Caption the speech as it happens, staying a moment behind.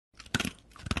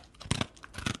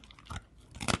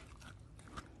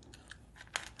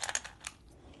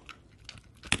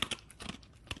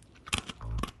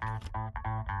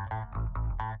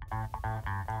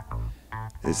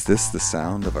Is this the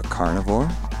sound of a carnivore?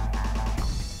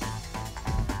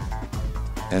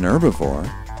 An herbivore?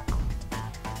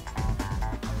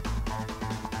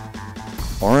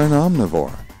 Or an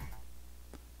omnivore?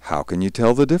 How can you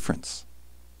tell the difference?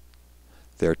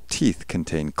 Their teeth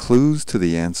contain clues to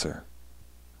the answer.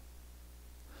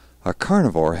 A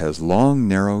carnivore has long,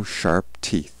 narrow, sharp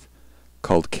teeth,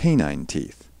 called canine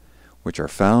teeth, which are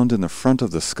found in the front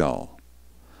of the skull.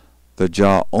 The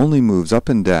jaw only moves up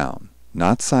and down,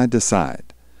 not side to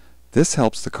side. This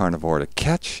helps the carnivore to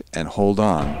catch and hold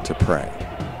on to prey.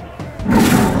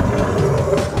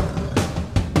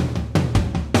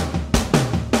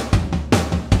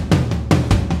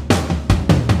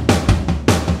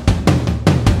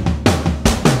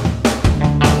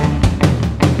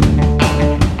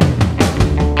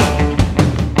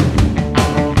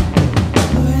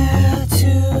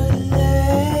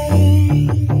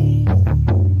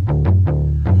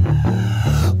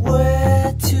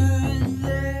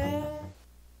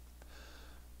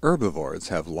 Herbivores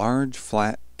have large,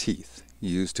 flat teeth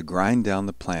used to grind down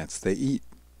the plants they eat.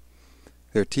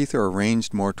 Their teeth are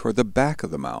arranged more toward the back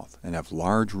of the mouth and have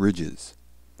large ridges.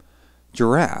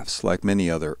 Giraffes, like many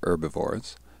other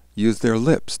herbivores, use their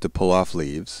lips to pull off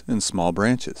leaves and small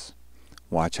branches.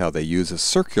 Watch how they use a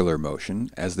circular motion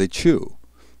as they chew.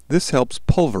 This helps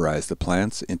pulverize the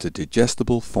plants into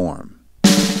digestible form.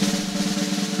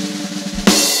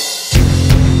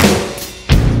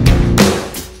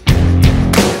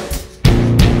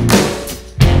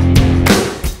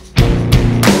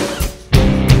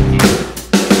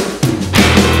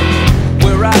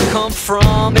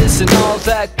 From isn't all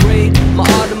that great. My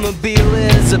automobile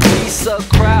is a piece of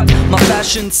crap. My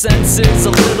fashion sense is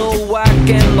a little whack,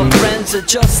 and my friends are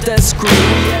just as screwy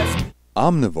as...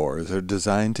 Omnivores are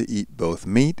designed to eat both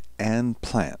meat and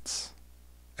plants.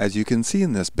 As you can see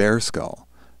in this bear skull,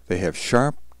 they have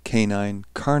sharp canine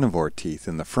carnivore teeth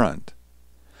in the front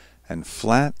and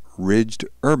flat, ridged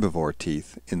herbivore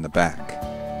teeth in the back.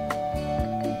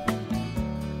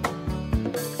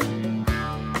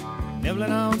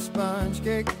 Nibbling on sponge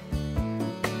cake,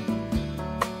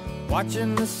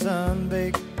 watching the sun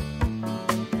bake.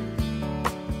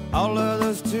 All of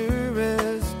those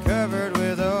tourists covered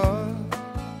with oil.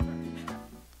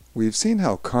 We've seen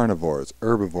how carnivores,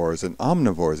 herbivores, and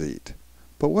omnivores eat,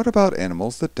 but what about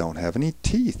animals that don't have any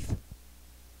teeth?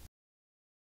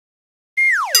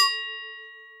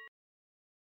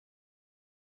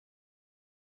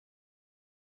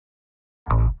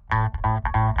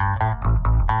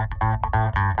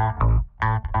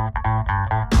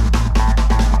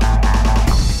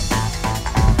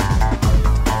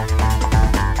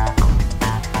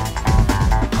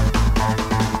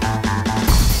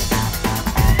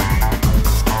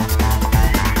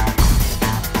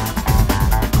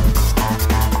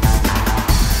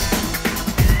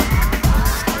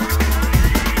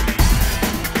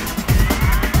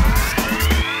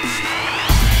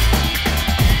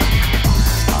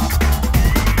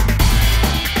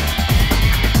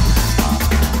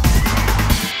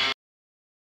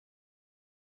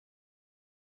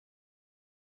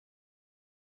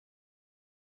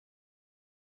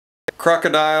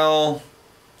 Crocodile,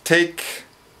 take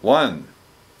one.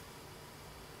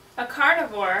 A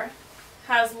carnivore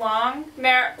has long,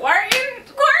 narrow... Why are you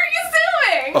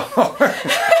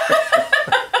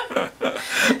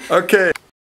zooming? Okay.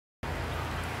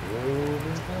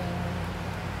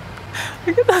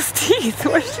 Look at those teeth.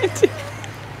 What did you do?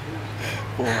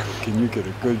 Boy, can you get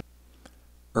a good...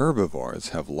 Herbivores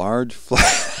have large,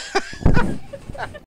 flat...